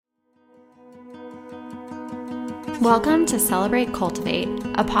Welcome to Celebrate Cultivate,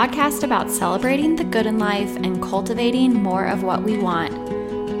 a podcast about celebrating the good in life and cultivating more of what we want.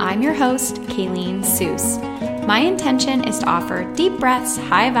 I'm your host, Kayleen Seuss. My intention is to offer deep breaths,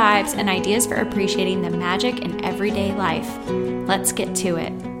 high vibes, and ideas for appreciating the magic in everyday life. Let's get to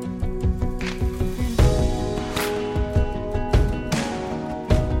it.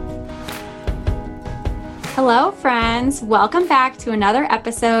 Hello, friends. Welcome back to another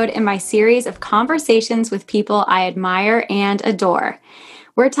episode in my series of conversations with people I admire and adore.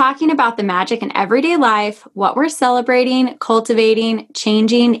 We're talking about the magic in everyday life, what we're celebrating, cultivating,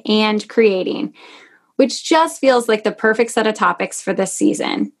 changing, and creating, which just feels like the perfect set of topics for this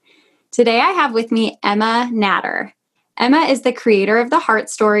season. Today, I have with me Emma Natter. Emma is the creator of The Heart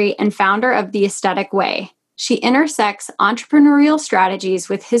Story and founder of The Aesthetic Way. She intersects entrepreneurial strategies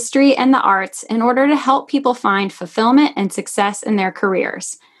with history and the arts in order to help people find fulfillment and success in their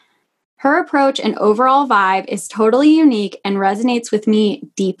careers. Her approach and overall vibe is totally unique and resonates with me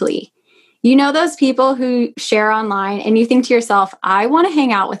deeply. You know those people who share online and you think to yourself, I want to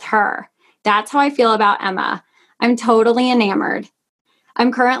hang out with her. That's how I feel about Emma. I'm totally enamored.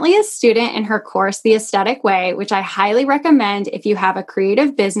 I'm currently a student in her course, The Aesthetic Way, which I highly recommend if you have a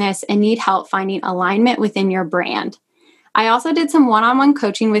creative business and need help finding alignment within your brand. I also did some one-on-one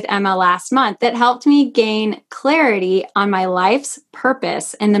coaching with Emma last month that helped me gain clarity on my life's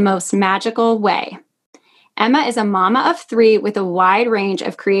purpose in the most magical way. Emma is a mama of 3 with a wide range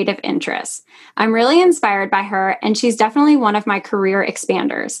of creative interests. I'm really inspired by her, and she's definitely one of my career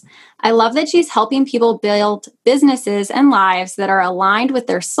expanders. I love that she's helping people build businesses and lives that are aligned with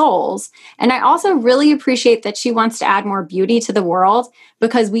their souls, and I also really appreciate that she wants to add more beauty to the world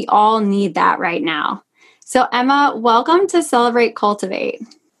because we all need that right now. So Emma, welcome to Celebrate Cultivate.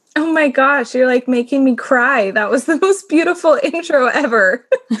 Oh my gosh, you're like making me cry. That was the most beautiful intro ever.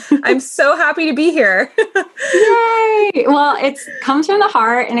 I'm so happy to be here. Yay! Well, it comes from the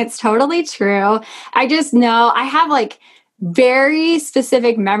heart and it's totally true. I just know I have very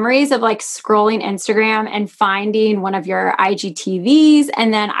specific memories of scrolling Instagram and finding one of your IGTVs.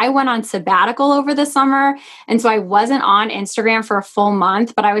 And then I went on sabbatical over the summer. And so I wasn't on Instagram for a full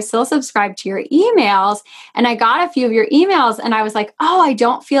month, but I was still subscribed to your emails. And I got a few of your emails and I was like, oh, I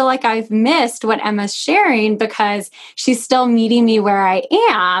don't feel like I've missed what Emma's sharing because she's still meeting me where I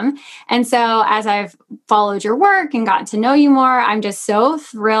am. And so as I've followed your work and gotten to know you more, I'm just so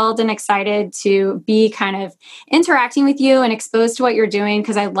thrilled and excited to be kind of interacting with you and exposed to what you're doing,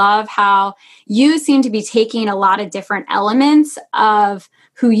 because I love how you seem to be taking a lot of different elements of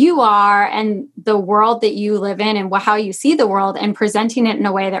who you are and the world that you live in and how you see the world and presenting it in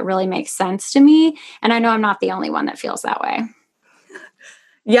a way that really makes sense to me. And I know I'm not the only one that feels that way.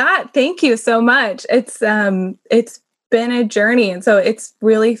 Yeah, thank you so much. It's been a journey. And so it's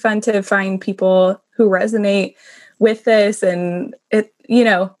really fun to find people who resonate with this. And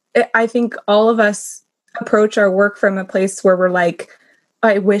I think all of us approach our work from a place where we're like,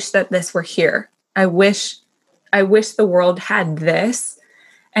 I wish that this were here. I wish the world had this.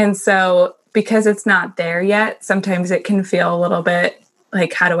 And so because it's not there yet, sometimes it can feel a little bit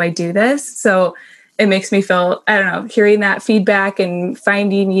like, how do I do this? So it makes me feel, I don't know, hearing that feedback and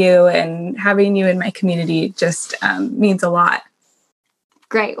finding you and having you in my community just means a lot.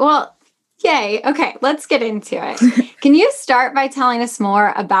 Great. Well, yay. Okay, let's get into it. Can you start by telling us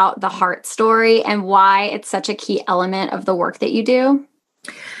more about The Heart Story and why it's such a key element of the work that you do?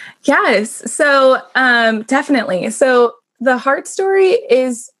 Yes. So definitely. So The Heart Story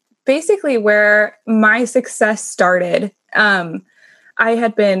is basically where my success started. I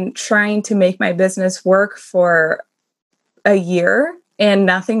had been trying to make my business work for a year and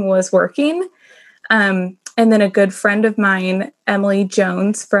nothing was working. And then a good friend of mine, Emily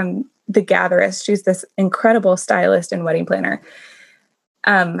Jones from The Gatherist, she's this incredible stylist and wedding planner.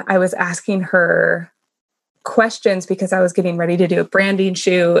 I was asking her questions because I was getting ready to do a branding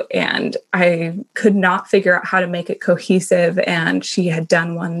shoot and I could not figure out how to make it cohesive. And she had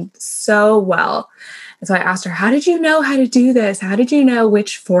done one so well. And so I asked her, how did you know how to do this? How did you know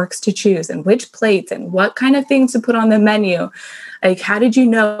which forks to choose and which plates and what kind of things to put on the menu? Like, how did you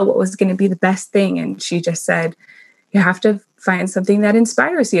know what was going to be the best thing? And she just said, you have to find something that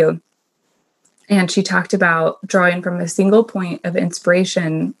inspires you. And she talked about drawing from a single point of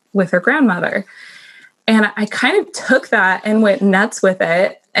inspiration with her grandmother. And I kind of took that and went nuts with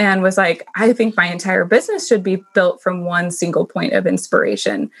it and was like, I think my entire business should be built from one single point of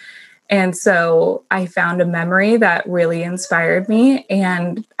inspiration. And so I found a memory that really inspired me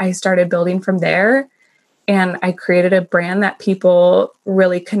and I started building from there. And I created a brand that people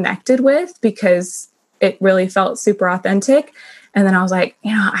really connected with because it really felt super authentic. And then I was like,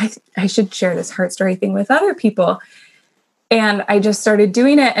 I should share this heart story thing with other people. And I just started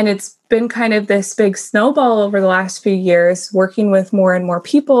doing it. And it's been kind of this big snowball over the last few years, working with more and more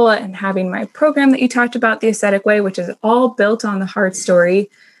people and having my program that you talked about, The Ascetic Way, which is all built on the heart story.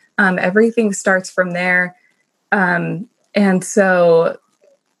 Everything starts from there. And so,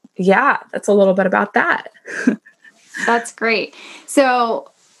 yeah, that's a little bit about that. That's great.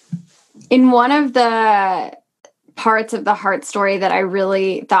 So in one of the parts of the heart story that I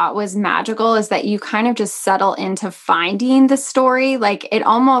really thought was magical is that you kind of just settle into finding the story. Like it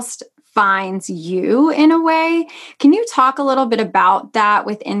almost finds you in a way. Can you talk a little bit about that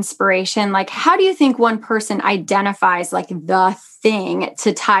with inspiration? Like, how do you think one person identifies like the thing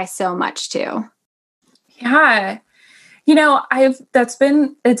to tie so much to? Yeah.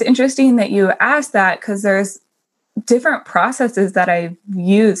 It's interesting that you asked that, because there's different processes that I've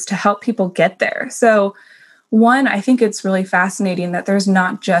used to help people get there. So one, I think it's really fascinating that there's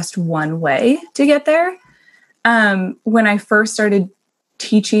not just one way to get there. When I first started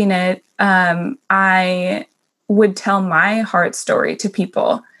teaching it, I would tell my heart story to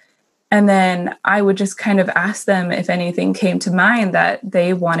people. And then I would just kind of ask them if anything came to mind that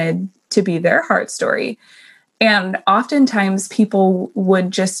they wanted to be their heart story. And oftentimes people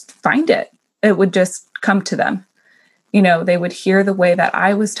would just find it. It would just come to them. They would hear the way that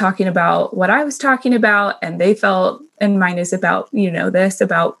I was talking about what I was talking about, and they felt, and mine is about, this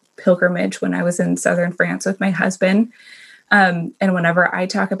about pilgrimage when I was in southern France with my husband. And whenever I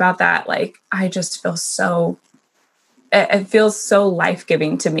talk about that, like, I just feel it feels so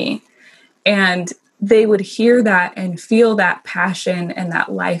life-giving to me. And they would hear that and feel that passion and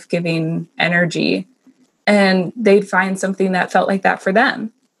that life-giving energy, and they'd find something that felt like that for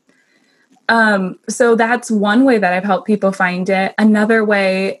them. So that's one way that I've helped people find it. Another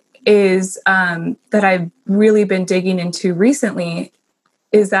way is that I've really been digging into recently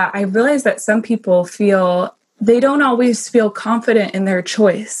is that I realized that some people they don't always feel confident in their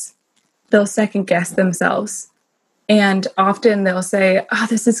choice. They'll second guess themselves. And often they'll say,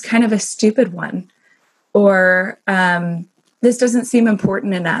 this is kind of a stupid one, or this doesn't seem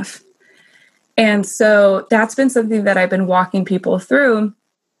important enough. And so that's been something that I've been walking people through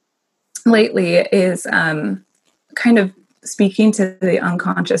lately, is kind of speaking to the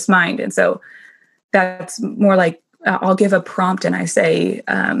unconscious mind. And so that's more like I'll give a prompt and I say,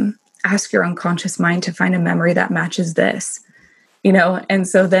 ask your unconscious mind to find a memory that matches this, and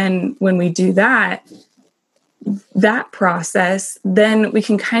so then when we do that process, then we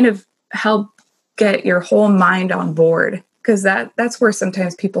can kind of help get your whole mind on board. Because that's where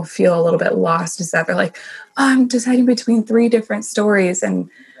sometimes people feel a little bit lost, is that they're like, I'm deciding between 3 different stories. And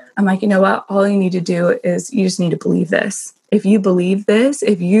I'm like, you know what? All you need to do is you just need to believe this. If you believe this,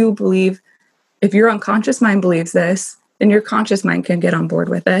 if your unconscious mind believes this, then your conscious mind can get on board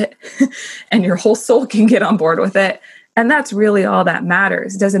with it and your whole soul can get on board with it. And that's really all that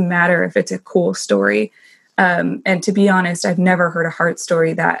matters. It doesn't matter if it's a cool story. And to be honest, I've never heard a heart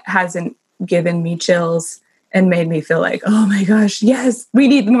story that hasn't given me chills and made me feel like, oh my gosh, yes, we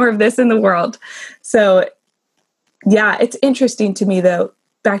need more of this in the world. So yeah, it's interesting to me though,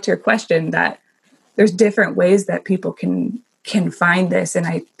 back to your question, that there's different ways that people can find this. And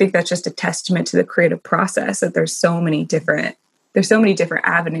I think that's just a testament to the creative process, that there's so many different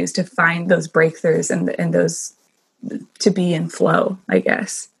avenues to find those breakthroughs and those to be in flow, I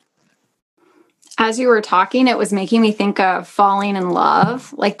guess. As you were talking, it was making me think of falling in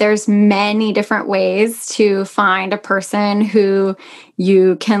love. Like there's many different ways to find a person who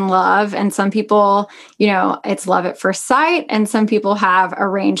you can love. And some people, it's love at first sight. And some people have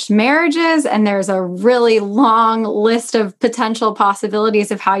arranged marriages. And there's a really long list of potential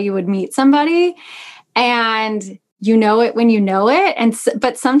possibilities of how you would meet somebody. And you know it when you know it.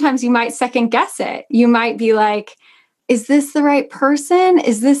 But sometimes you might second guess it. You might be like, is this the right person?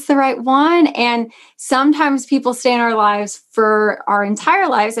 Is this the right one? And sometimes people stay in our lives for our entire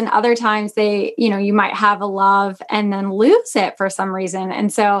lives. And other times you might have a love and then lose it for some reason.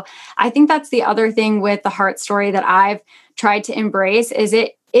 And so I think that's the other thing with the heart story that I've tried to embrace is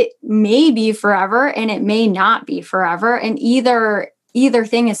it may be forever and it may not be forever. And either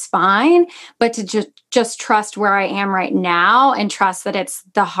thing is fine, but to just trust where I am right now and trust that it's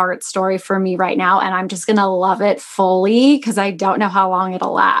the heart story for me right now. And I'm just going to love it fully because I don't know how long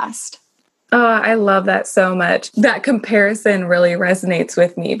it'll last. Oh, I love that so much. That comparison really resonates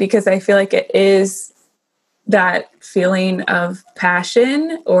with me because I feel like it is that feeling of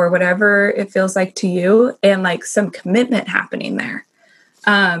passion or whatever it feels like to you and like some commitment happening there.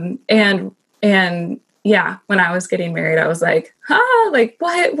 And yeah, when I was getting married, I was like, like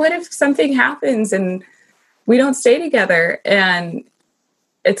what if something happens and we don't stay together. And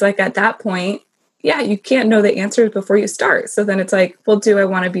it's like at that point, yeah, you can't know the answers before you start. So then it's like, well, do I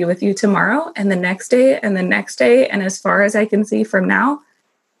want to be with you tomorrow and the next day and the next day? And as far as I can see from now,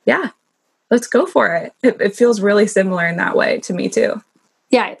 yeah, let's go for it. It feels really similar in that way to me too.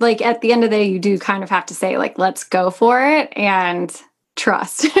 Yeah. Like at the end of the day, you do kind of have to say like, let's go for it and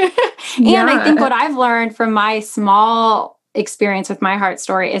trust. And I think what I've learned from my small experience with my heart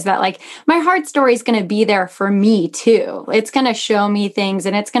story is that like my heart story is going to be there for me too. It's going to show me things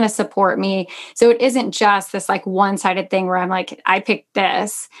and it's going to support me. So it isn't just this like one-sided thing where I'm like, I picked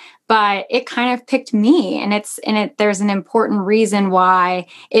this, but it kind of picked me. And there's an important reason why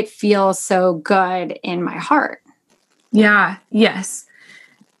it feels so good in my heart. Yeah. Yes.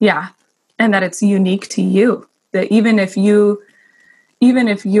 Yeah. And that it's unique to you, that even if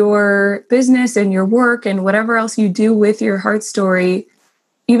your business and your work and whatever else you do with your heart story,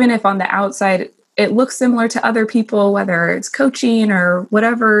 even if on the outside it looks similar to other people, whether it's coaching or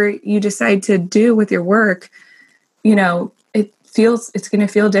whatever you decide to do with your work, it's going to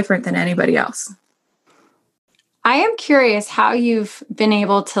feel different than anybody else. I am curious how you've been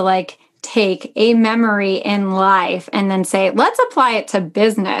able to like take a memory in life and then say, let's apply it to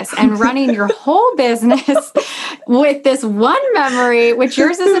business and running your whole business with this one memory, which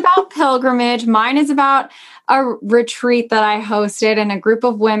yours is about pilgrimage. Mine is about a retreat that I hosted and a group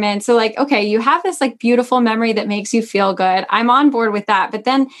of women. So like, okay, you have this like beautiful memory that makes you feel good. I'm on board with that. But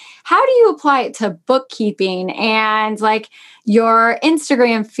then how do you apply it to bookkeeping and like your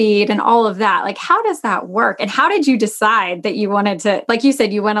Instagram feed and all of that? Like, how does that work? And how did you decide that you wanted to, like you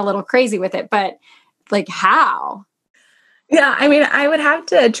said, you went a little crazy with it, but like how? Yeah, I mean, I would have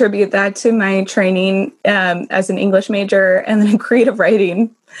to attribute that to my training as an English major and then a creative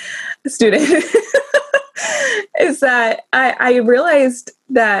writing student. Is that I realized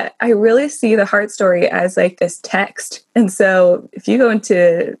that I really see the heart story as like this text. And so if you go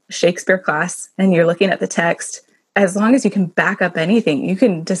into Shakespeare class and you're looking at the text, as long as you can back up anything, you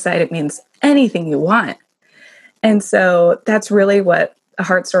can decide it means anything you want. And so that's really what a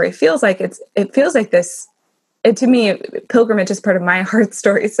heart story feels like. It feels like this. To me, pilgrimage is part of my heart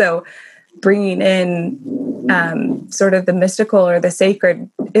story. So bringing in sort of the mystical or the sacred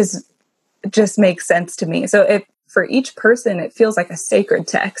just makes sense to me. So for each person, it feels like a sacred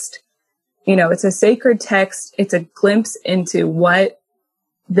text. It's a sacred text. It's a glimpse into what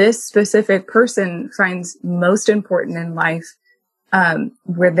this specific person finds most important in life,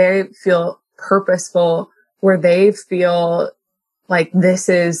 where they feel purposeful, where they feel like this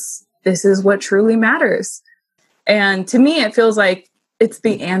is what truly matters. And to me, it feels like it's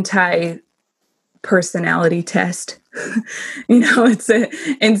the anti-personality test. It's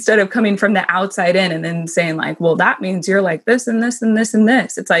instead of coming from the outside in and then saying like, well, that means you're like this and this and this and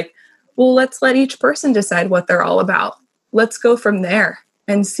this. It's like, well, let's let each person decide what they're all about. Let's go from there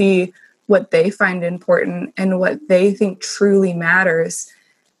and see what they find important and what they think truly matters.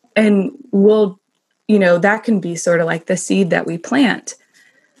 And that can be sort of like the seed that we plant.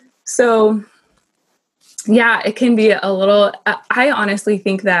 So yeah, it can be a little, I honestly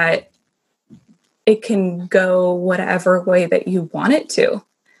think that it can go whatever way that you want it to.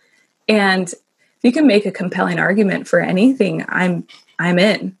 And you can make a compelling argument for anything, I'm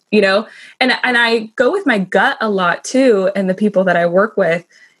in, and I go with my gut a lot too. And the people that I work with,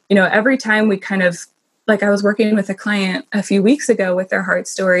 every time we kind of, like I was working with a client a few weeks ago with their heart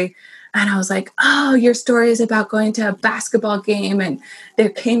story. And I was like, oh, your story is about going to a basketball game and they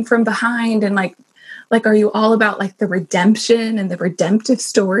came from behind. And like, are you all about like the redemption and the redemptive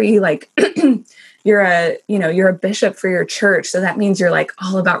story? Like you're a bishop for your church. So that means you're like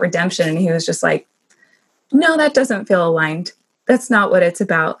all about redemption. And he was just like, no, that doesn't feel aligned. That's not what it's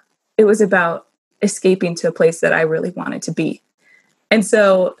about. It was about escaping to a place that I really wanted to be. And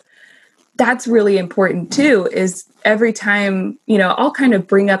so that's really important too, is every time, I'll kind of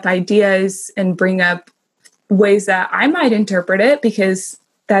bring up ideas and bring up ways that I might interpret it because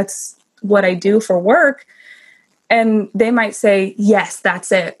that's what I do for work. And they might say, yes,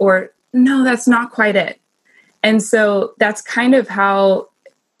 that's it. Or no, that's not quite it. And so that's kind of how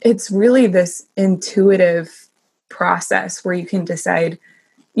it's really this intuitive process where you can decide,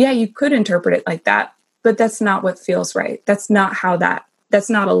 yeah, you could interpret it like that, but that's not what feels right. That's not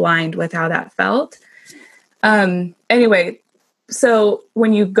aligned with how that felt. Anyway, so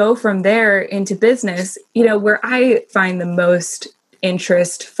when you go from there into business, where I find the most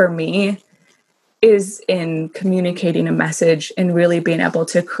interest for me is in communicating a message and really being able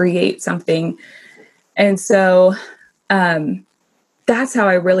to create something. And so that's how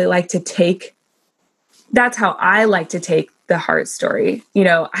I like to take the the heart story.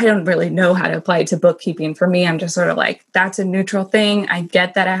 I don't really know how to apply it to bookkeeping. For me, I'm just sort of like, that's a neutral thing. I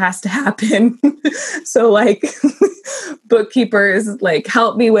get that it has to happen. So like bookkeepers, like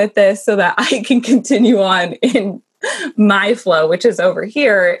help me with this so that I can continue on in my flow, which is over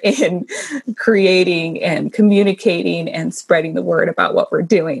here in creating and communicating and spreading the word about what we're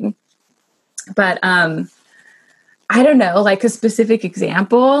doing. But I don't know, like a specific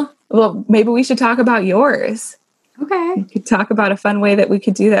example. Well, maybe we should talk about yours. Okay. We could talk about a fun way that we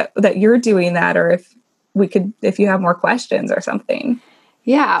could do that you're doing that, or if you have more questions or something.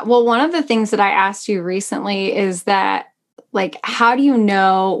 Yeah. Well, one of the things that I asked you recently is that, like, how do you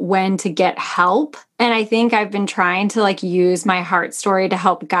know when to get help? And I think I've been trying to like use my heart story to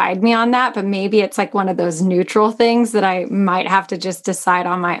help guide me on that, but maybe it's like one of those neutral things that I might have to just decide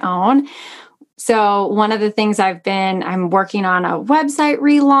on my own. So one of the things I'm working on a website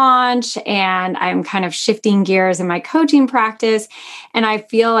relaunch, and I'm kind of shifting gears in my coaching practice. And I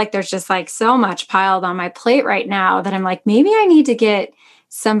feel like there's just like so much piled on my plate right now that I'm like, maybe I need to get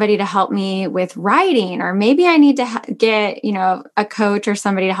somebody to help me with writing, or maybe I need to get, a coach or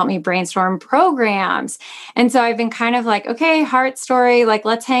somebody to help me brainstorm programs. And so I've been kind of like, okay, heart story, like,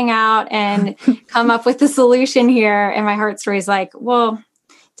 let's hang out and come up with the solution here. And my heart story is like, well,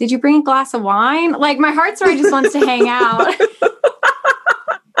 did you bring a glass of wine? Like, my heart story just wants to hang out.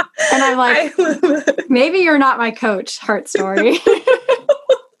 And I'm like, maybe you're not my coach, heart story.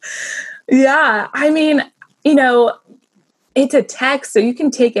 Yeah. I mean, it's a text, so you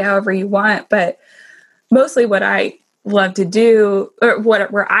can take it however you want. But mostly what I love to do, or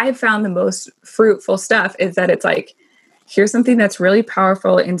where I've found the most fruitful stuff, is that it's like, here's something that's really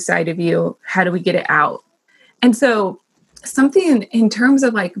powerful inside of you. How do we get it out? And so something in terms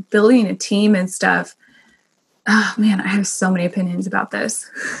of like building a team and stuff, oh man, I have so many opinions about this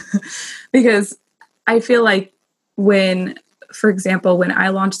because I feel like for example, when I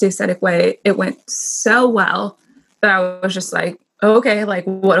launched The Aesthetic Way, it went so well that I was just like, okay, like,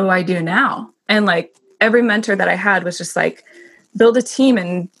 what do I do now? And like every mentor that I had was just like, build a team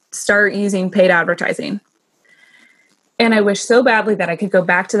and start using paid advertising. And I wish so badly that I could go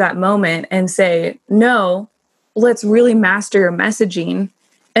back to that moment and say, no, let's really master your messaging,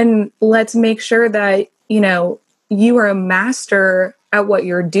 and let's make sure that, you are a master at what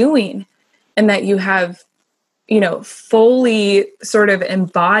you're doing, and that you have, fully sort of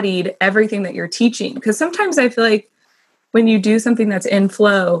embodied everything that you're teaching. Because sometimes I feel like when you do something that's in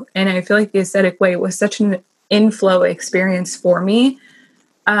flow, and I feel like The Aesthetic Way was such an in-flow experience for me,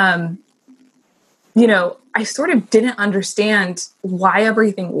 I sort of didn't understand why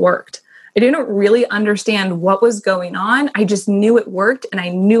everything worked. I didn't really understand what was going on. I just knew it worked, and I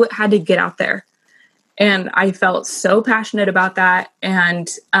knew it had to get out there. And I felt so passionate about that. And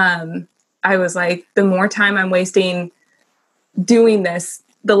I was like, the more time I'm wasting doing this,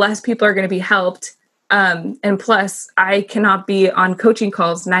 the less people are going to be helped. And plus, I cannot be on coaching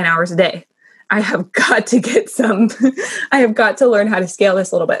calls 9 hours a day. I have got to I have got to learn how to scale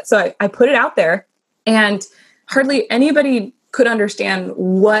this a little bit. So I put it out there, and hardly anybody could understand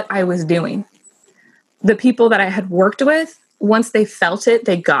what I was doing. The people that I had worked with, once they felt it,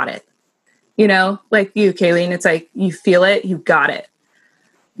 they got it. Like you, Kayleen, it's like, you feel it, you got it.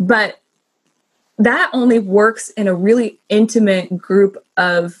 But that only works in a really intimate group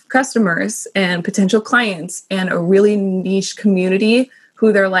of customers and potential clients, and a really niche community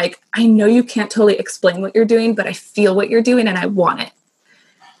who they're like, I know you can't totally explain what you're doing, but I feel what you're doing and I want it.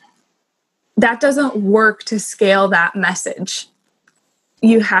 That doesn't work to scale that message.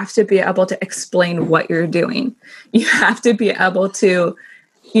 You have to be able to explain what you're doing. You have to be able to,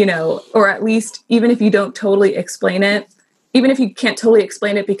 or at least, even if you don't totally explain it, even if you can't totally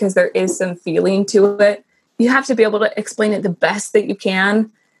explain it because there is some feeling to it, you have to be able to explain it the best that you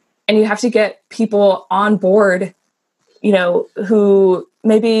can. And you have to get people on board, who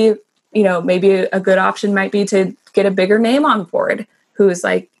maybe a good option might be to get a bigger name on board, who's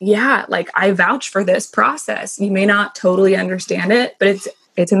like, yeah, like, I vouch for this process. You may not totally understand it, but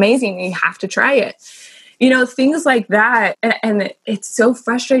it's amazing. You have to try it. Things like that. And it's so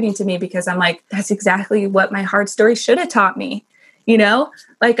frustrating to me because I'm like, that's exactly what my heart story should have taught me.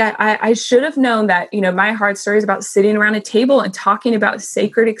 Like I should have known that, my heart story is about sitting around a table and talking about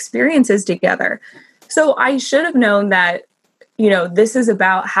sacred experiences together. So I should have known that, this is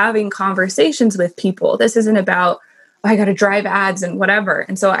about having conversations with people. This isn't about, I got to drive ads and whatever.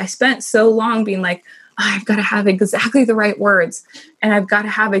 And so I spent so long being like, I've got to have exactly the right words, and I've got to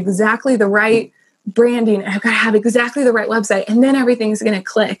have exactly the right branding, and I've got to have exactly the right website, and then everything's going to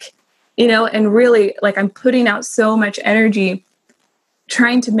click, and really, like, I'm putting out so much energy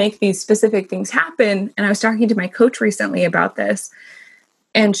trying to make these specific things happen. And I was talking to my coach recently about this,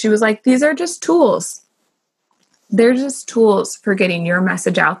 and she was like, these are just tools. They're just tools for getting your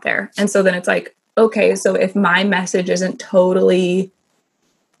message out there. And so then it's like, okay, so if my message isn't totally,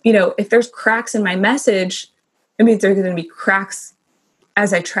 if there's cracks in my message, it means there's going to be cracks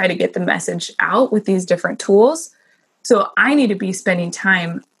as I try to get the message out with these different tools. So I need to be spending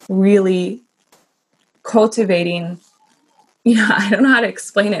time really cultivating, I don't know how to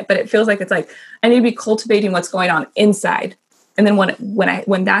explain it, but it feels like it's like I need to be cultivating what's going on inside. And then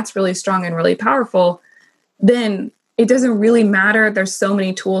when that's really strong and really powerful, then it doesn't really matter. There's so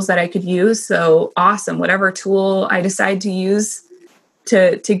many tools that I could use. So awesome. Whatever tool I decide to use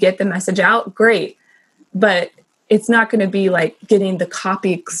to get the message out, great. But it's not going to be like getting the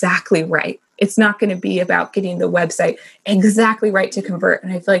copy exactly right. It's not going to be about getting the website exactly right to convert.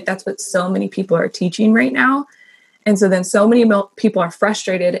 And I feel like that's what so many people are teaching right now. And so then so many people are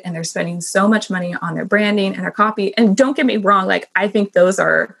frustrated and they're spending so much money on their branding and their copy. And don't get me wrong, like I think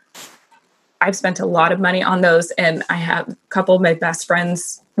I've spent a lot of money on those, and I have a couple of my best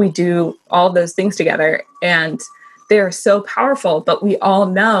friends. We do all those things together and they are so powerful, but we all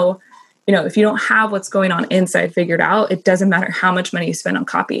know, if you don't have what's going on inside figured out, it doesn't matter how much money you spend on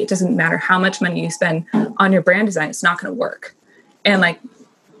copy. It doesn't matter how much money you spend on your brand design. It's not going to work. And like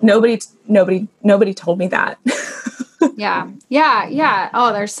nobody told me that. Yeah.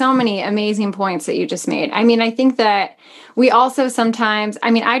 Oh, there's so many amazing points that you just made. I mean, I think that we also sometimes,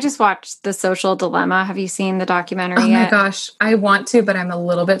 I just watched The Social Dilemma. Have you seen the documentary yet? Oh my gosh, I want to, but I'm a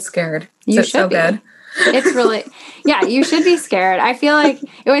little bit scared. You should be. Good? It's really, you should be scared. I feel like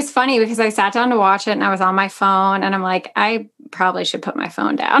it was funny because I sat down to watch it and I was on my phone and I'm like, I probably should put my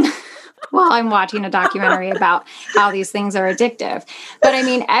phone down while I'm watching a documentary about how these things are addictive. But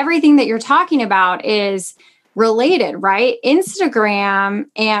everything that you're talking about is related, right? Instagram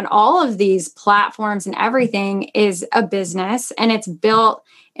and all of these platforms and everything is a business, and it's built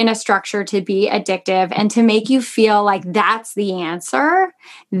in a structure to be addictive and to make you feel like that's the answer.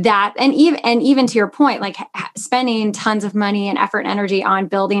 And even to your point, like spending tons of money and effort and energy on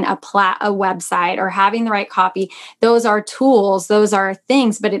building a website or having the right copy, those are tools, those are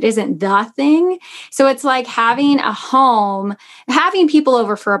things, but it isn't the thing. So it's like having a home, having people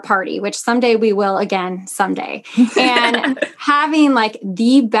over for a party, which someday we will again, someday, and having like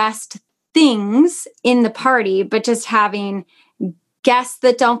the best things in the party, but just having guests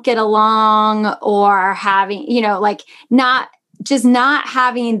that don't get along, or having, not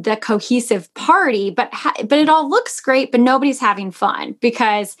having the cohesive party, but it all looks great, but nobody's having fun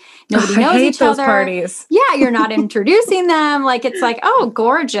because nobody knows each other. Parties. Yeah, you're not introducing them. Like it's like, oh,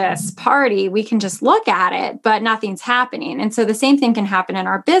 gorgeous party. We can just look at it, but nothing's happening. And so the same thing can happen in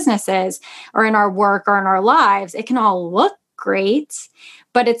our businesses or in our work or in our lives. It can all look great,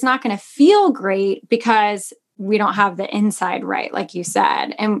 but it's not going to feel great because we don't have the inside right, like you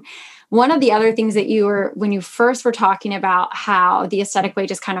said. And one of the other things that when you first were talking about how the aesthetic way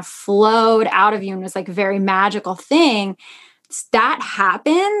just kind of flowed out of you and was like a very magical thing, that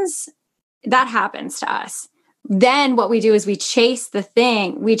happens to us. Then what we do is we chase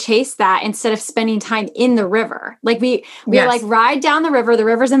that instead of spending time in the river. Like we Yes. like ride down the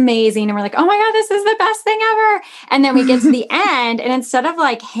river's amazing. And we're like, oh my God, this is the best thing ever. And then we get to the end, and instead of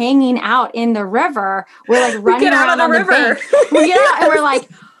like hanging out in the river, we're like running around on the bank. We get out and we're like,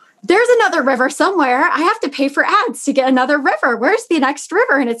 there's another river somewhere. I have to pay for ads to get another river. Where's the next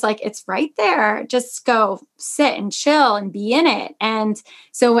river? And it's like, it's right there. Just go sit and chill and be in it. And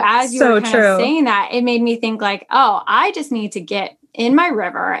so as you were kind of saying that, it made me think like, oh, I just need to get in my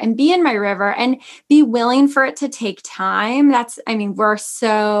river and be in my river and be willing for it to take time. We're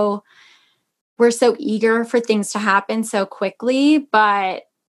so eager for things to happen so quickly, but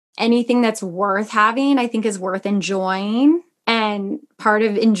anything that's worth having, I think, is worth enjoying. And part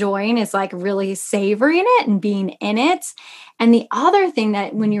of enjoying is like really savoring it and being in it. And the other thing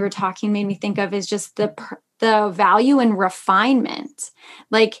that when you were talking made me think of is just the value in refinement.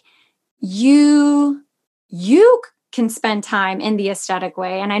 Like you can spend time in the aesthetic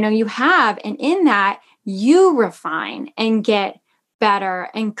way. And I know you have. And in that, you refine and get better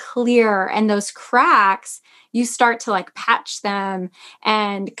and clearer. And those cracks, you start to like patch them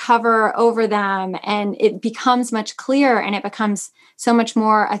and cover over them, and it becomes much clearer, and it becomes so much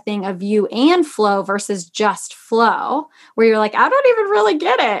more a thing of you and flow versus just flow, where you're like, I don't even really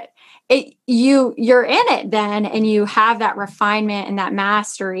get it. You're in it then, and you have that refinement and that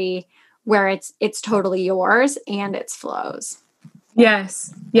mastery where it's totally yours and it flows.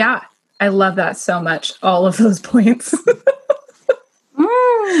 Yes. Yeah. I love that so much. All of those points.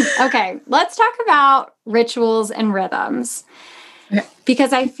 Okay, let's talk about rituals and rhythms. Okay.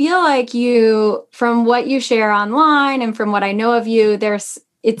 Because I feel like you, from what you share online and from what I know of you,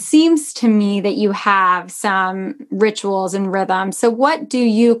 it seems to me that you have some rituals and rhythms. So what do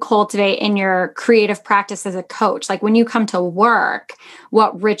you cultivate in your creative practice as a coach? Like when you come to work,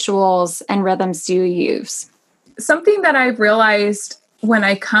 what rituals and rhythms do you use? Something that I've realized when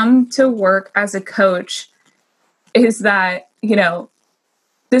I come to work as a coach is that,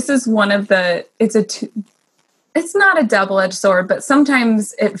 this is one of it's not a double-edged sword, but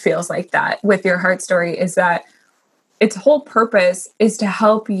sometimes it feels like that with your heart story, is that its whole purpose is to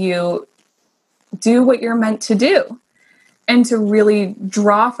help you do what you're meant to do and to really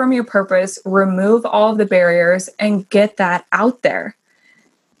draw from your purpose, remove all of the barriers, and get that out there.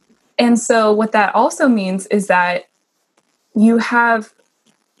 And so what that also means is that you have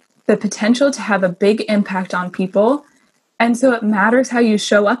the potential to have a big impact on people. And so it matters how you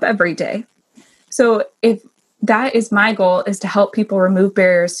show up every day. So if that is my goal, is to help people remove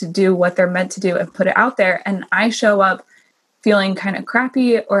barriers to do what they're meant to do and put it out there. And I show up feeling kind of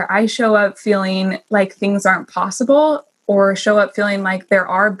crappy, or I show up feeling like things aren't possible, or show up feeling like there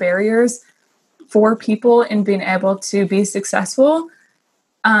are barriers for people in being able to be successful,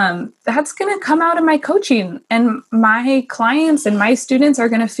 that's going to come out of my coaching, and my clients and my students are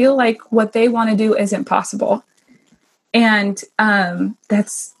going to feel like what they want to do isn't possible. And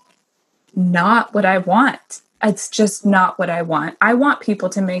that's not what I want. It's just not what I want. I want people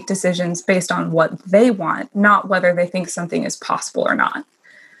to make decisions based on what they want, not whether they think something is possible or not.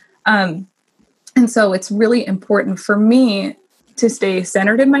 And so it's really important for me to stay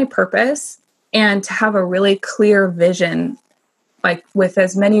centered in my purpose and to have a really clear vision, like with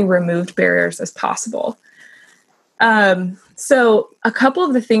as many removed barriers as possible. So a couple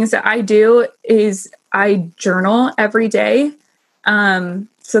of the things that I do is I journal every day.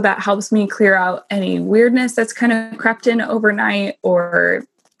 So that helps me clear out any weirdness that's kind of crept in overnight or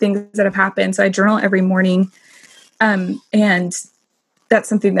things that have happened. So I journal every morning. And that's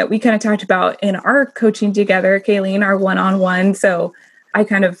something that we kind of talked about in our coaching together, Kayleen, our one-on-one. So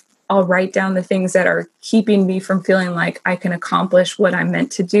I'll write down the things that are keeping me from feeling like I can accomplish what I'm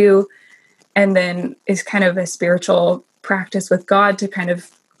meant to do. And then it's kind of a spiritual practice with God to kind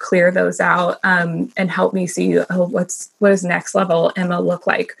of clear those out and help me see what does next level Emma look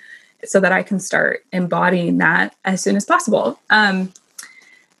like, so that I can start embodying that as soon as possible. And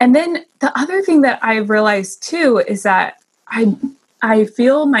then the other thing that I realized too is that I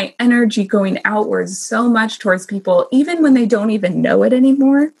feel my energy going outwards so much towards people, even when they don't even know it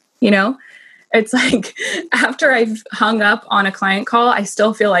anymore. It's like after I've hung up on a client call, I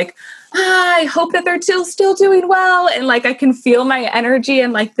still feel like, I hope that they're still doing well. And like, I can feel my energy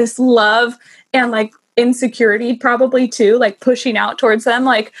and like this love and like insecurity probably too, like pushing out towards them.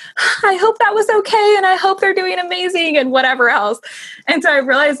 Like, I hope that was okay. And I hope they're doing amazing and whatever else. And so I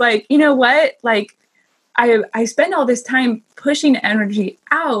realized like, you know what, like I spend all this time pushing energy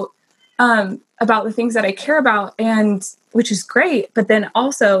out about the things that I care about, and which is great. But then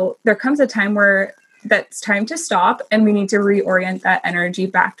also there comes a time where that's time to stop, and we need to reorient that energy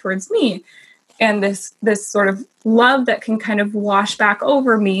back towards me and this sort of love that can kind of wash back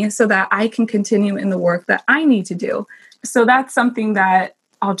over me so that I can continue in the work that I need to do. So that's something that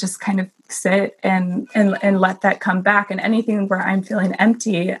I'll just kind of sit and let that come back. And anything where I'm feeling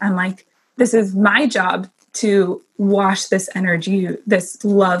empty, I'm like, this is my job to wash this energy, this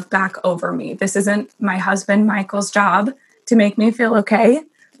love back over me. This isn't my husband Michael's job to make me feel okay.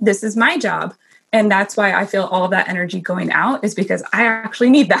 This is my job. And that's why I feel all of that energy going out, is because I actually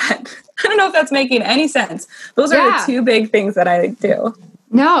need that. I don't know if that's making any sense. Those are the two big things that I do.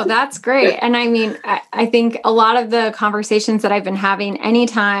 No, that's great. And I mean, I think a lot of the conversations that I've been having,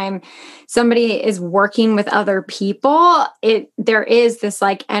 anytime somebody is working with other people, there is this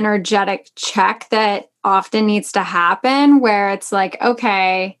like energetic check that often needs to happen, where it's like,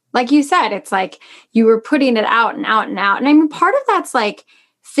 okay, like you said, it's like you were putting it out and out and out. And I mean, part of that's like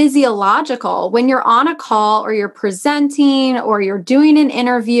physiological. When you're on a call or you're presenting or you're doing an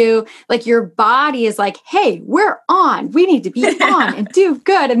interview, like your body is like, hey, we're on. We need to be on and do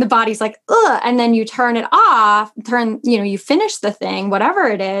good. And the body's like, ugh. And then you turn it off, you finish the thing, whatever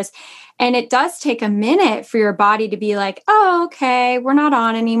it is. And it does take a minute for your body to be like, oh, okay, we're not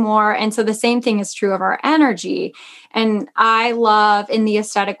on anymore. And so the same thing is true of our energy. And I love, in the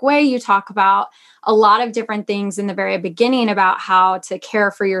aesthetic way, you talk about a lot of different things in the very beginning about how to care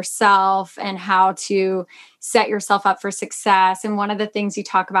for yourself and how to set yourself up for success. And one of the things you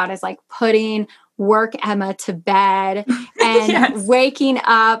talk about is like putting work Emma to bed and Yes. waking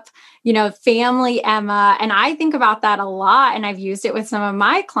up, family Emma. And I think about that a lot. And I've used it with some of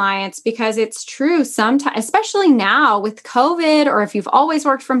my clients because it's true sometimes, especially now with COVID, or if you've always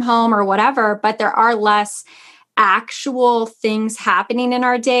worked from home or whatever, but there are less actual things happening in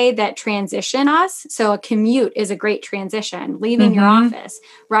our day that transition us. So a commute is a great transition, leaving your office,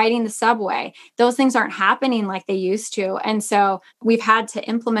 riding the subway. Those things aren't happening like they used to. And so we've had to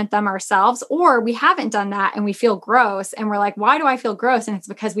implement them ourselves, or we haven't done that and we feel gross. And we're like, why do I feel gross? And it's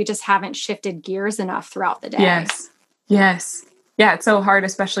because we just haven't shifted gears enough throughout the day. Yes. Yes. Yeah. It's so hard,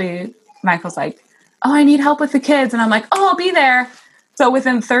 especially Michael's like, oh, I need help with the kids. And I'm like, oh, I'll be there. So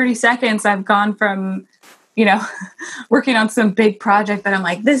within 30 seconds, I've gone from working on some big project that I'm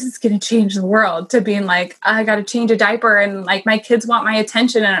like, this is going to change the world, to being like, I got to change a diaper and like my kids want my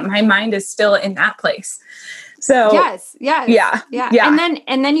attention and my mind is still in that place. So yes. Yeah.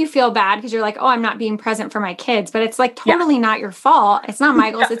 And then you feel bad because you're like, oh, I'm not being present for my kids, but it's like totally not your fault. It's not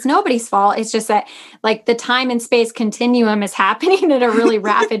Michael's. It's nobody's fault. It's just that like the time and space continuum is happening at a really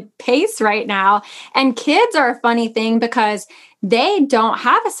rapid pace right now. And kids are a funny thing because they don't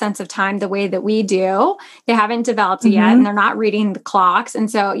have a sense of time the way that we do. They haven't developed it yet, and they're not reading the clocks.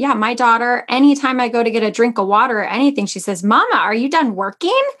 And so, my daughter, anytime I go to get a drink of water or anything, she says, Mama, are you done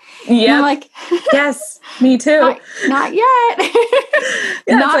working? Yeah. I'm like, yes, me too. Not yet.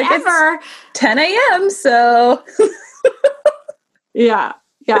 Not like ever. 10 a.m. So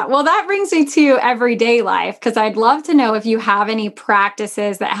Yeah. Well, that brings me to everyday life, because I'd love to know if you have any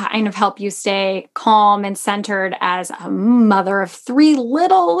practices that kind of help you stay calm and centered as a mother of 3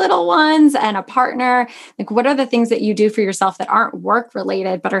 little ones and a partner. Like, what are the things that you do for yourself that aren't work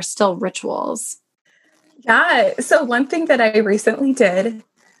related, but are still rituals? Yeah. So one thing that I recently did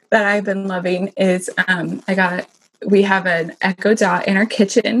that I've been loving is we have an Echo Dot in our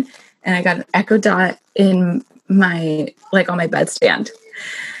kitchen, and I got an Echo Dot in on my bedstand.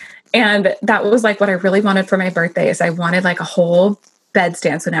 And that was like what I really wanted for my birthday, is I wanted like a whole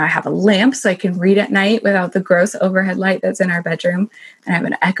bedstand. So now I have a lamp so I can read at night without the gross overhead light that's in our bedroom. And I have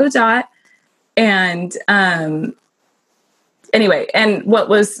an Echo Dot. And anyway, and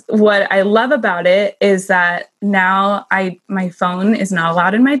what I love about it is that now my phone is not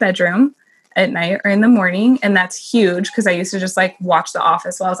allowed in my bedroom at night or in the morning. And that's huge, because I used to just like watch The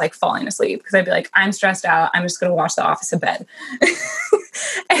Office while I was like falling asleep, because I'd be like, I'm stressed out, I'm just going to watch The Office in bed.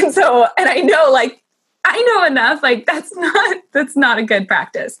 and I know enough, like that's not a good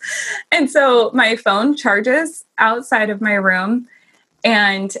practice. And so my phone charges outside of my room,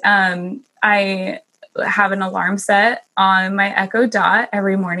 and I have an alarm set on my Echo Dot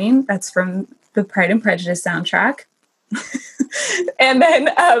every morning. That's from the Pride and Prejudice soundtrack. And then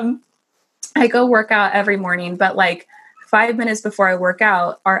I go work out every morning, but like 5 minutes before I work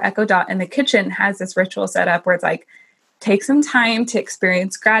out, our Echo Dot in the kitchen has this ritual set up where it's like, take some time to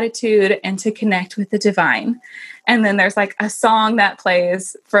experience gratitude and to connect with the divine. And then there's like a song that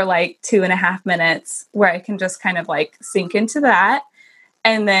plays for like 2.5 minutes where I can just kind of like sink into that.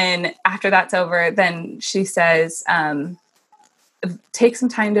 And then after that's over, then she says, take some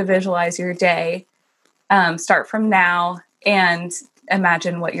time to visualize your day, start from now, and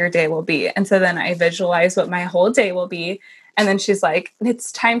imagine what your day will be. And so then I visualize what my whole day will be. And then she's like,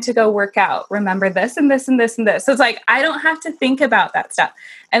 it's time to go work out. Remember this and this and this and this. So it's like, I don't have to think about that stuff.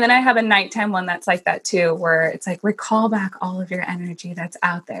 And then I have a nighttime one that's like that too, where it's like, recall back all of your energy that's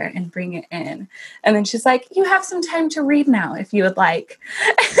out there and bring it in. And then she's like, you have some time to read now if you would like.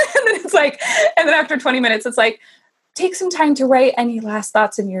 And then it's like, and then after 20 minutes, it's like, take some time to write any last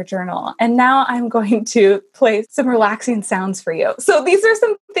thoughts in your journal. And now I'm going to play some relaxing sounds for you. So these are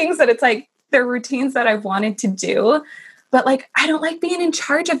some things that it's like, they're routines that I've wanted to do, but like, I don't like being in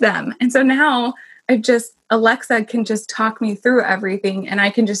charge of them. And so now Alexa can just talk me through everything, and I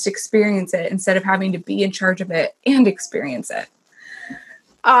can just experience it instead of having to be in charge of it and experience it.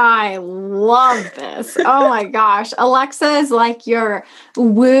 I love this. Oh my gosh. Alexa is like your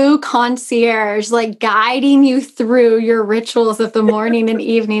woo concierge, like guiding you through your rituals of the morning and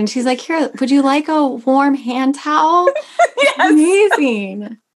evening. She's like, here, would you like a warm hand towel? Yes.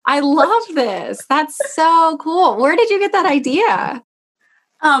 Amazing. I love this. That's so cool. Where did you get that idea?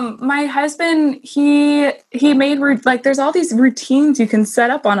 My husband, he made like, there's all these routines you can set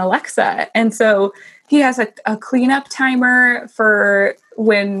up on Alexa. And so he has a cleanup timer for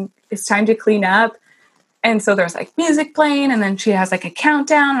when it's time to clean up. And so there's like music playing, and then she has like a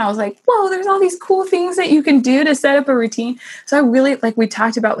countdown. And I was like, whoa, there's all these cool things that you can do to set up a routine. So I really, like we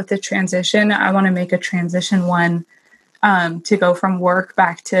talked about with the transition, I want to make a transition one to go from work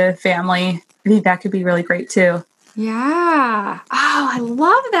back to family. I think that could be really great too. Yeah. Oh, I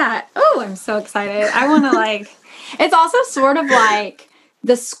love that. Oh, I'm so excited. I want to it's also sort of like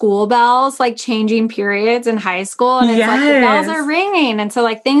the school bells, like changing periods in high school. And it's like the bells are Yes. ringing. And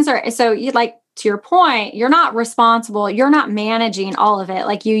so things are, so you to your point, you're not responsible. You're not managing all of it.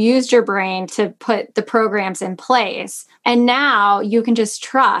 Like you used your brain to put the programs in place. And now you can just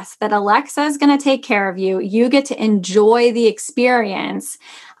trust that Alexa is going to take care of you. You get to enjoy the experience.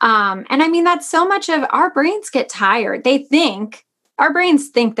 And I mean, that's so much of our brains get tired. Our brains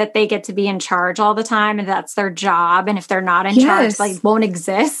think that they get to be in charge all the time and that's their job. And if they're not in charge, won't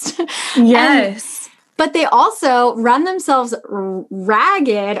exist. Yes. But they also run themselves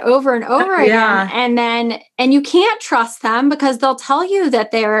ragged over and over again. And you can't trust them because they'll tell you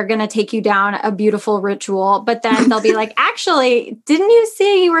that they're going to take you down a beautiful ritual. But then they'll be like, actually, didn't you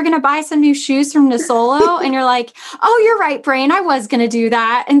see you were going to buy some new shoes from Nisolo? And you're like, oh, you're right, brain. I was going to do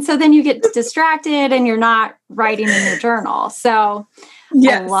that. And so then you get distracted and you're not writing in your journal. So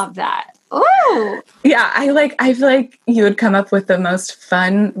I love that. Ooh. Yeah, I feel like you would come up with the most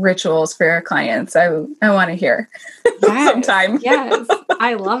fun rituals for your clients. I want to hear sometime. Yes.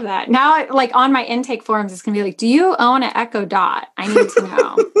 I love that. Now, on my intake forms, it's going to be like, do you own an Echo Dot? I need to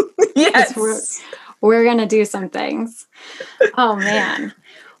know. Yes. We're going to do some things. Oh, man.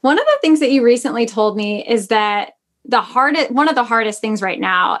 One of the things that you recently told me is that one of the hardest things right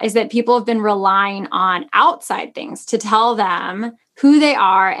now is that people have been relying on outside things to tell them who they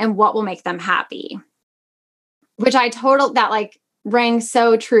are and what will make them happy, which that rang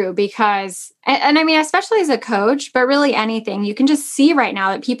so true because, and I mean, especially as a coach, but really anything, you can just see right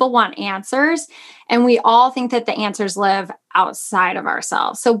now that people want answers and we all think that the answers live outside of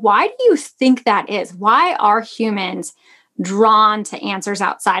ourselves. So why do you think that is? Why are humans drawn to answers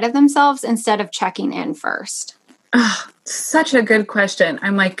outside of themselves instead of checking in first? Oh, such a good question.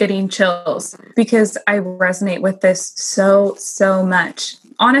 I'm getting chills because I resonate with this so much.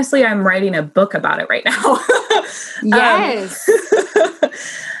 Honestly, I'm writing a book about it right now. Yes.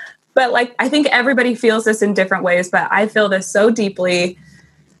 But I think everybody feels this in different ways, but I feel this so deeply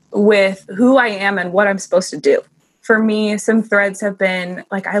with who I am and what I'm supposed to do. For me, some threads have been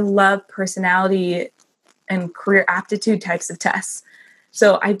I love personality and career aptitude types of tests.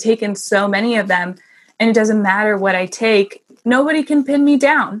 So I've taken so many of them. And it doesn't matter what I take, nobody can pin me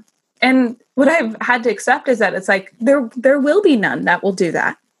down. And what I've had to accept is that it's there will be none that will do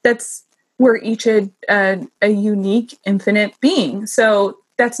that. We're each a unique, infinite being. So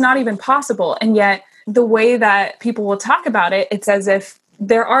that's not even possible. And yet the way that people will talk about it, it's as if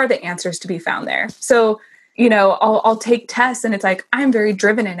there are the answers to be found there. So, I'll take tests and it's I'm very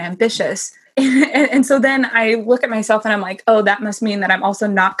driven and ambitious. And so then I look at myself and I'm like, oh, that must mean that I'm also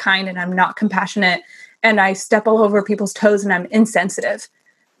not kind and I'm not compassionate. And I step all over people's toes and I'm insensitive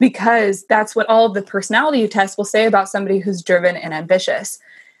because that's what all of the personality tests will say about somebody who's driven and ambitious.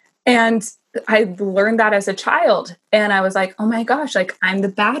 And I learned that as a child and I was like, oh my gosh, I'm the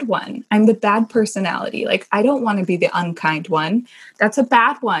bad one. I'm the bad personality. I don't want to be the unkind one. That's a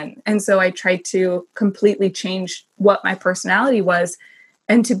bad one. And so I tried to completely change what my personality was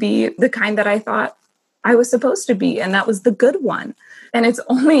and to be the kind that I thought I was supposed to be. And that was the good one. And it's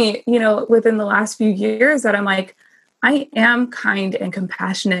only, within the last few years that I'm I am kind and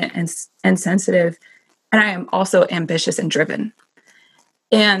compassionate and sensitive. And I am also ambitious and driven.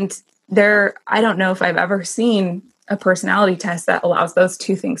 And I don't know if I've ever seen a personality test that allows those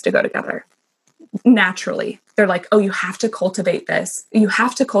two things to go together naturally. They're oh, you have to cultivate this. You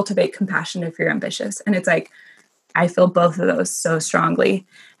have to cultivate compassion if you're ambitious. And it's I feel both of those so strongly.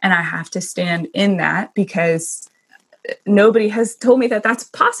 And I have to stand in that because nobody has told me that that's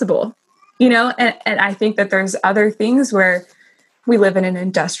possible, and I think that there's other things where we live in an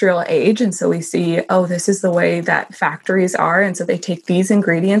industrial age. And so we see, oh, this is the way that factories are. And so they take these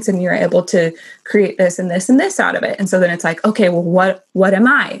ingredients and you're able to create this and this and this out of it. And so then it's okay, well, what am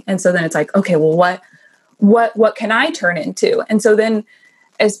I? And so then it's okay, well, what can I turn into? And so then,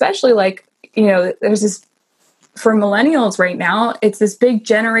 especially there's this, for millennials right now, it's this big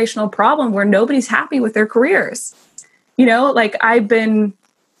generational problem where nobody's happy with their careers. I've been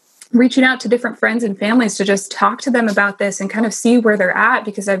reaching out to different friends and families to just talk to them about this and kind of see where they're at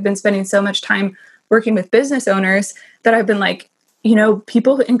because I've been spending so much time working with business owners that I've been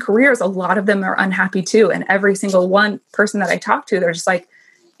people in careers, a lot of them are unhappy too. And every single one person that I talk to, they're just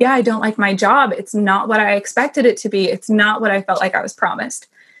yeah, I don't like my job. It's not what I expected it to be. It's not what I felt like I was promised.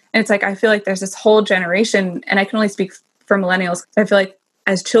 And it's I feel there's this whole generation, and I can only speak for millennials. I feel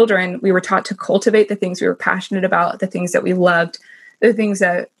as children, we were taught to cultivate the things we were passionate about, the things that we loved, the things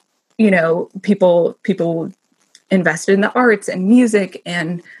that, people invested in the arts and music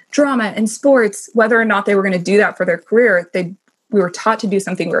and drama and sports, whether or not they were going to do that for their career. We were taught to do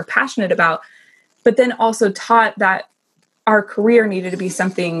something we were passionate about, but then also taught that our career needed to be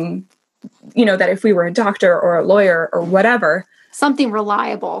something, that if we were a doctor or a lawyer or whatever, something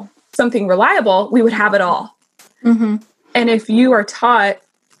reliable, we would have it all. Mm-hmm. And if you are taught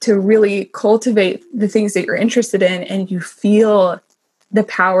to really cultivate the things that you're interested in and you feel the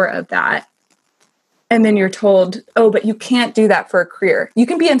power of that, and then you're told, oh, but you can't do that for a career. You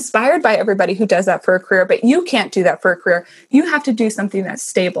can be inspired by everybody who does that for a career, but you can't do that for a career. You have to do something that's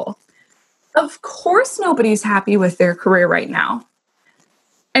stable. Of course, nobody's happy with their career right now.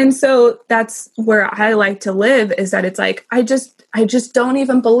 And so that's where I like to live, is that it's like, I just don't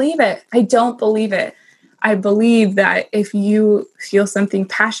even believe it. I don't believe it. I believe that if you feel something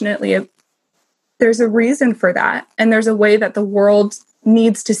passionately, there's a reason for that. And there's a way that the world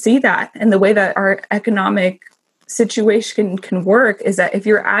needs to see that. And the way that our economic situation can work is that if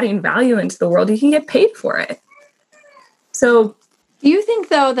you're adding value into the world, you can get paid for it. So do you think,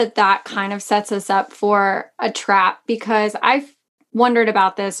 though, that kind of sets us up for a trap? Because I've wondered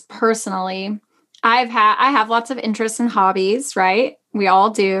about this personally. I have lots of interests and hobbies, right? We all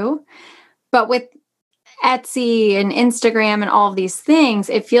do. But with Etsy and Instagram and all of these things,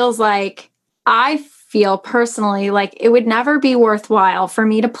 it feels like I feel personally like it would never be worthwhile for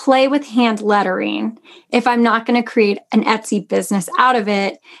me to play with hand lettering if I'm not going to create an Etsy business out of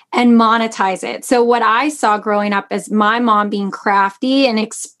it and monetize it. So what I saw growing up is my mom being crafty and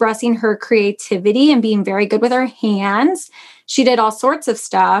expressing her creativity and being very good with her hands. She did all sorts of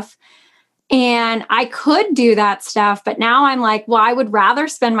stuff. And I could do that stuff, but now I'm like, well, I would rather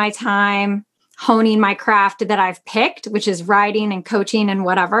spend my time honing my craft that I've picked, which is writing and coaching and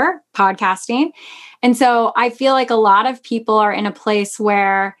whatever, podcasting. And so I feel like a lot of people are in a place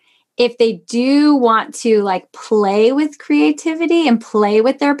where if they do want to like play with creativity and play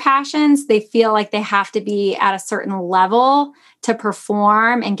with their passions, they feel like they have to be at a certain level to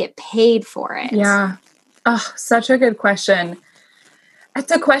perform and get paid for it. Yeah. Oh, such a good question.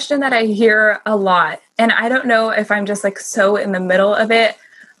 It's a question that I hear a lot. And I don't know if I'm just like so in the middle of it.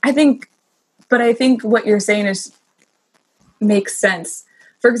 I think what you're saying makes sense.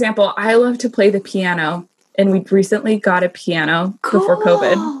 For example, I love to play the piano, and we recently got a piano before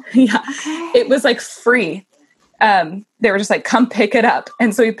COVID. Yeah. Okay. It was like free. They were just like, come pick it up.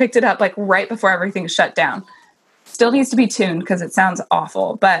 And so we picked it up like right before everything shut down. Still needs to be tuned because it sounds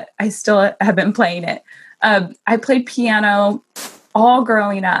awful, but I still have been playing it. I played piano all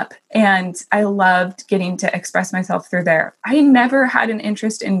growing up, and I loved getting to express myself through there. I never had an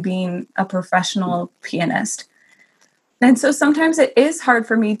interest in being a professional pianist. And so sometimes it is hard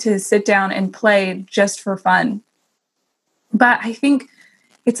for me to sit down and play just for fun. But I think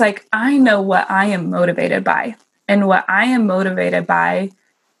it's like, I know what I am motivated by. And what I am motivated by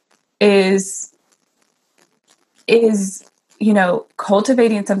is,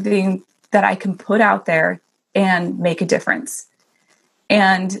 cultivating something that I can put out there and make a difference.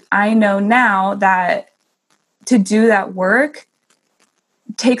 And I know now that to do that work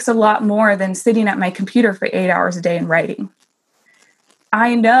takes a lot more than sitting at my computer for 8 hours a day and writing.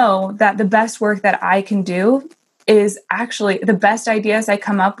 I know that the best work that I can do is actually the best ideas I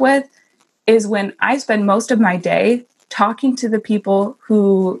come up with is when I spend most of my day talking to the people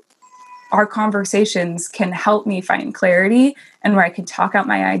who our conversations can help me find clarity and where I can talk out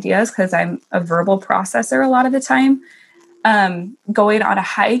my ideas because I'm a verbal processor a lot of the time. Going on a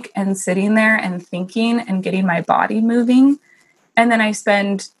hike and sitting there and thinking and getting my body moving. And then I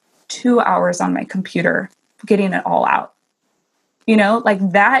spend 2 hours on my computer getting it all out.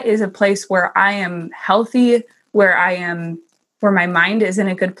 Like that is a place where I am healthy, where my mind is in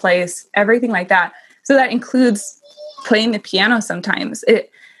a good place, everything like that. So that includes playing the piano sometimes.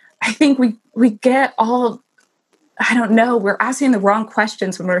 I think we get all, I don't know, we're asking the wrong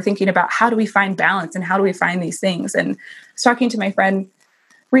questions when we're thinking about how do we find balance and how do we find these things. And I was talking to my friend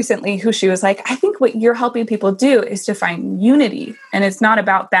recently who she was like, I think what you're helping people do is to find unity and it's not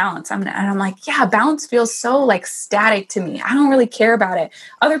about balance. And I'm like, yeah, balance feels so like static to me. I don't really care about it.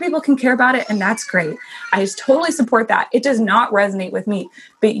 Other people can care about it and that's great. I just totally support that. It does not resonate with me,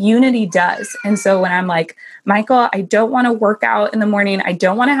 but unity does. And so when I'm like, Michael, I don't want to work out in the morning. I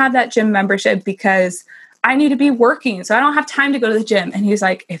don't want to have that gym membership because I need to be working. So I don't have time to go to the gym. And he's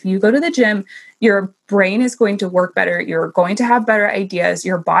like, if you go to the gym, your brain is going to work better. You're going to have better ideas.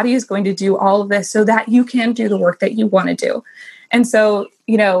 Your body is going to do all of this so that you can do the work that you want to do. And so,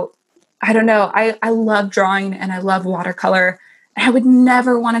 I don't know. I love drawing and I love watercolor. And I would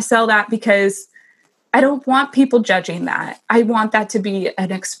never want to sell that because I don't want people judging that. I want that to be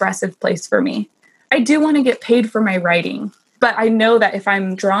an expressive place for me. I do want to get paid for my writing, but I know that if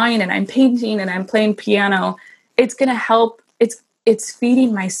I'm drawing and I'm painting and I'm playing piano, it's going to help. It's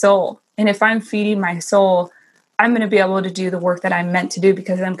feeding my soul. And if I'm feeding my soul, I'm going to be able to do the work that I'm meant to do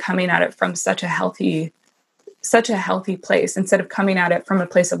because I'm coming at it from such a healthy place instead of coming at it from a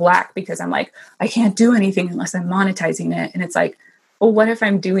place of lack because I'm like, I can't do anything unless I'm monetizing it. And it's like, well, what if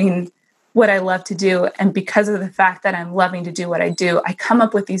I'm doing what I love to do? And because of the fact that I'm loving to do what I do, I come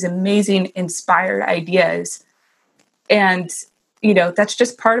up with these amazing, inspired ideas. And, that's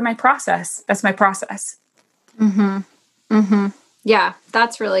just part of my process. That's my process. Mm-hmm. Mm-hmm. Yeah,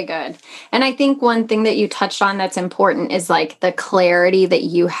 that's really good. And I think one thing that you touched on that's important is like the clarity that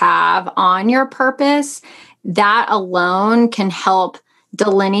you have on your purpose. That alone can help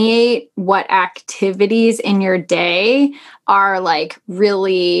delineate what activities in your day are like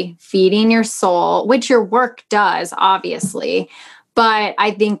really feeding your soul, which your work does, obviously. But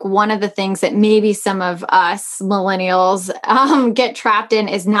I think one of the things that maybe some of us millennials get trapped in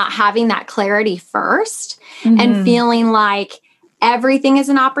is not having that clarity first and feeling like everything is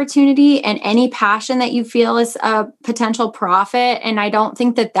an opportunity and any passion that you feel is a potential profit. And I don't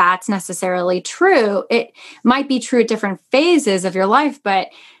think that that's necessarily true. It might be true at different phases of your life, but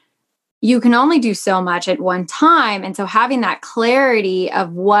you can only do so much at one time. And so having that clarity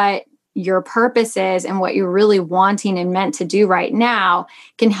of what your purpose is and what you're really wanting and meant to do right now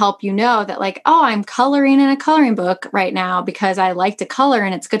can help you know that like, oh, I'm coloring in a coloring book right now because I like to color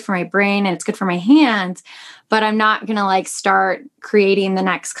and it's good for my brain and it's good for my hands. But I'm not going to like start creating the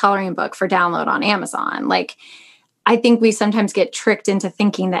next coloring book for download on Amazon. Like, I think we sometimes get tricked into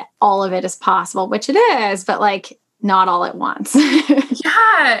thinking that all of it is possible, which it is, but like not all at once.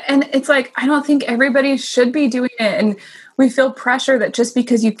 Yeah. And it's like, I don't think everybody should be doing it. And we feel pressure that just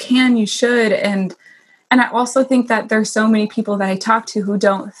because you can, you should. And I also think that there's so many people that I talk to who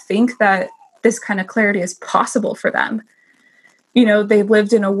don't think that this kind of clarity is possible for them. They've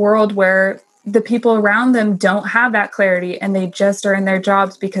lived in a world where the people around them don't have that clarity and they just are in their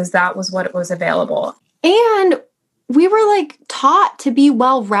jobs because that was what was available. And we were like taught to be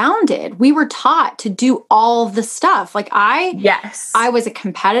well-rounded. We were taught to do all the stuff. Like I was a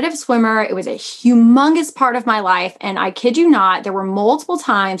competitive swimmer. It was a humongous part of my life. And I kid you not, there were multiple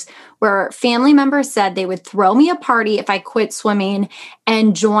times where family members said they would throw me a party if I quit swimming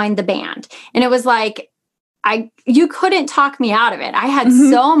and joined the band. And it was like, you couldn't talk me out of it. I had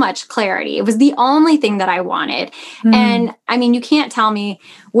so much clarity. It was the only thing that I wanted. And I mean, you can't tell me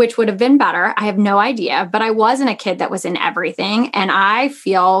which would have been better. I have no idea, but I wasn't a kid that was in everything. And I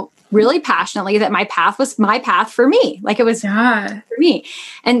feel really passionately that my path was my path for me. Like it was for me.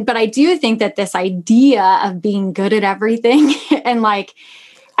 But I do think that this idea of being good at everything and like,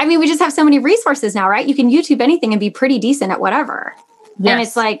 I mean, we just have so many resources now, right? You can YouTube anything and be pretty decent at whatever. Yes. And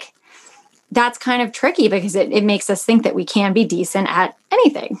it's like, that's kind of tricky because it makes us think that we can be decent at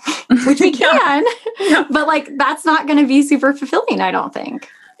anything, which we can, but like, that's not going to be super fulfilling, I don't think.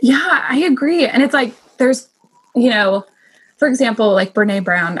 Yeah, I agree. And it's like, there's, for example, like Brene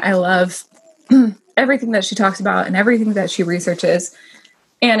Brown, I love everything that she talks about and everything that she researches.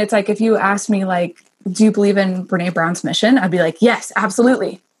 And it's like, if you ask me, like, do you believe in Brene Brown's mission? I'd be like, yes,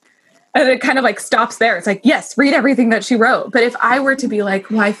 absolutely. And it kind of like stops there. It's like, yes, read everything that she wrote. But if I were to be like,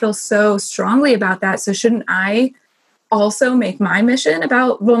 well, I feel so strongly about that, so shouldn't I also make my mission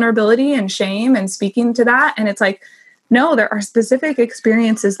about vulnerability and shame and speaking to that? And it's like, no, there are specific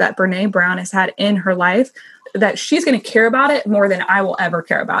experiences that Brene Brown has had in her life that she's going to care about it more than I will ever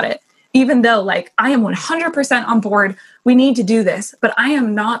care about it. Even though like, I am 100% on board, we need to do this, but I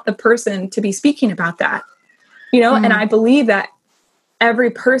am not the person to be speaking about that, and I believe that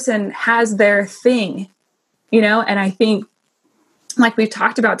every person has their thing, and I think like we've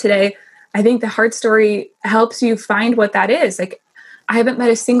talked about today, I think the heart story helps you find what that is. Like, I haven't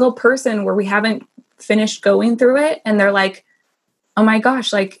met a single person where we haven't finished going through it and they're like, oh my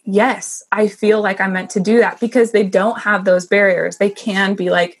gosh, like, yes, I feel like I'm meant to do that, because they don't have those barriers. They can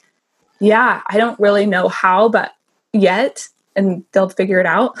be like, yeah, I don't really know how, but yet, and they'll figure it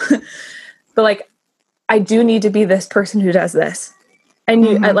out. But like, I do need to be this person who does this.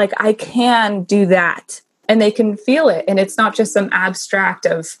 And I can do that, and they can feel it. And it's not just some abstract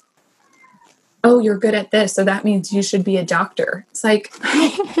of, oh, you're good at this, so that means you should be a doctor. It's like,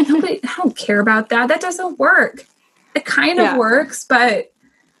 I don't care about that. That doesn't work. It kind of works, but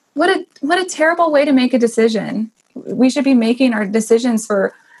what a terrible way to make a decision. We should be making our decisions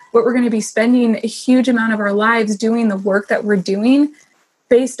for what we're going to be spending a huge amount of our lives doing, the work that we're doing,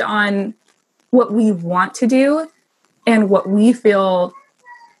 based on what we want to do and what we feel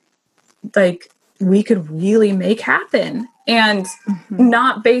like we could really make happen, and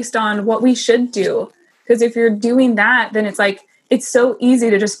not based on what we should do. Because if you're doing that, then it's like, it's so easy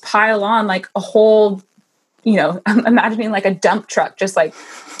to just pile on like a whole, I'm imagining like a dump truck, just like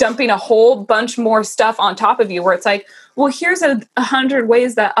dumping a whole bunch more stuff on top of you, where it's like, well, here's 100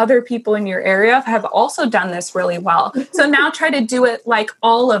 ways that other people in your area have also done this really well. So now try to do it like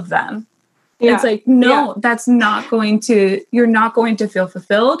all of them. Yeah. It's like, no, that's not you're not going to feel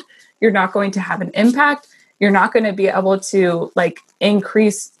fulfilled. You're not going to have an impact. You're not going to be able to like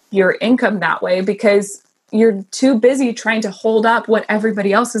increase your income that way, because you're too busy trying to hold up what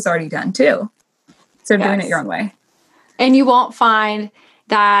everybody else has already done too. So doing it your own way. And you won't find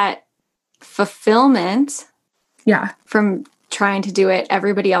that fulfillment from trying to do it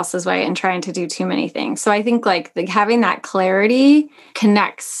everybody else's way and trying to do too many things. So I think like having that clarity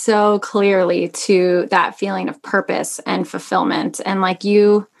connects so clearly to that feeling of purpose and fulfillment. And like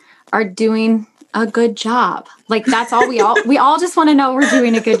you are doing a good job. Like that's all we all just want to know we're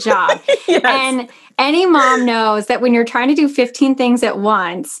doing a good job. Yes. And any mom knows that when you're trying to do 15 things at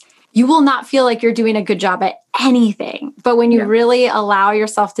once, you will not feel like you're doing a good job at anything. But when you really allow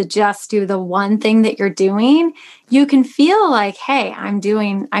yourself to just do the one thing that you're doing, you can feel like, hey, I'm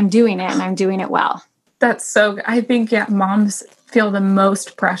doing it and I'm doing it well. That's so good. I think, moms feel the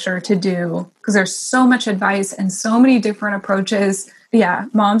most pressure to do, because there's so much advice and so many different approaches. Yeah,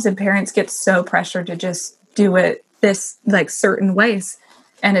 moms and parents get so pressured to just do it this like certain ways.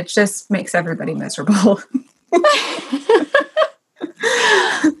 And it just makes everybody miserable.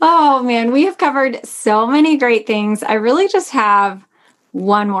 Oh man, we have covered so many great things. I really just have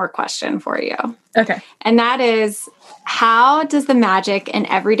one more question for you. Okay. And that is, how does the magic in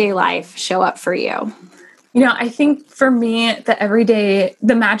everyday life show up for you? I think for me,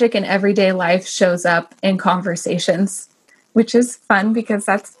 the magic in everyday life shows up in conversations, which is fun because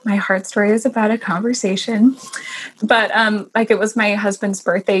that's my heart story is about a conversation. But like it was my husband's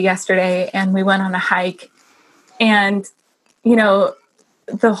birthday yesterday and we went on a hike, and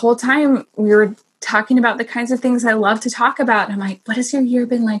the whole time we were talking about the kinds of things I love to talk about. And I'm like, what has your year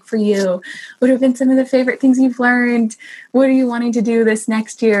been like for you? What have been some of the favorite things you've learned? What are you wanting to do this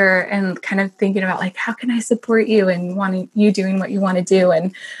next year? And kind of thinking about like, how can I support you and wanting you doing what you want to do?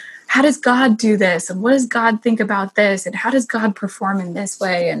 And how does God do this? And what does God think about this? And how does God perform in this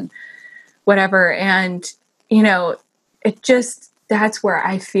way? And whatever. And, that's where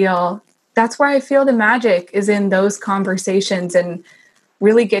I feel the magic is in those conversations, and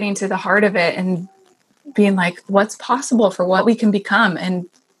really getting to the heart of it and being like, what's possible for what we can become? And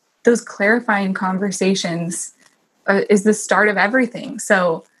those clarifying conversations is the start of everything.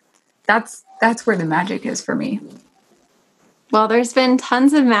 So that's where the magic is for me. Well, there's been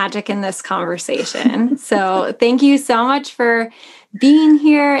tons of magic in this conversation. So thank you so much for being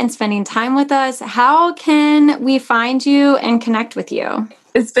here and spending time with us. How can we find you and connect with you?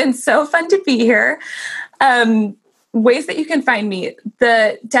 It's been so fun to be here. Ways that you can find me.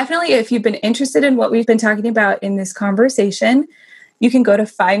 Definitely, if you've been interested in what we've been talking about in this conversation, you can go to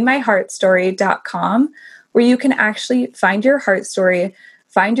findmyheartstory.com, where you can actually find your heart story,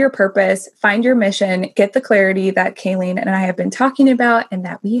 find your purpose, find your mission, get the clarity that Kayleen and I have been talking about and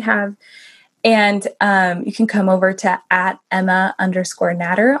that we have. And you can come over to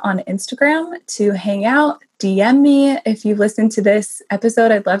 @Emma_Natter on Instagram to hang out, DM me. If you listen to this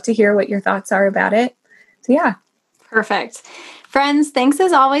episode, I'd love to hear what your thoughts are about it. So yeah. Perfect. Friends, thanks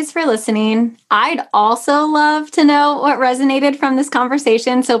as always for listening. I'd also love to know what resonated from this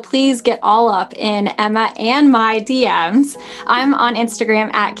conversation, so please get all up in Emma and my DMs. I'm on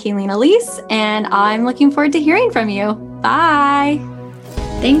Instagram @KayleenElise, and I'm looking forward to hearing from you. Bye.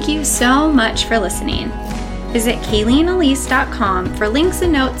 Thank you so much for listening. Visit KayleenElise.com for links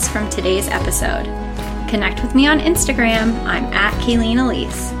and notes from today's episode. Connect with me on Instagram. I'm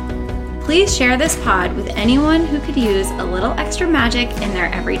 @KayleenElise. Please share this pod with anyone who could use a little extra magic in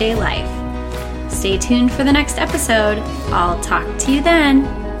their everyday life. Stay tuned for the next episode. I'll talk to you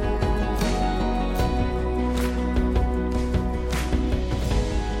then.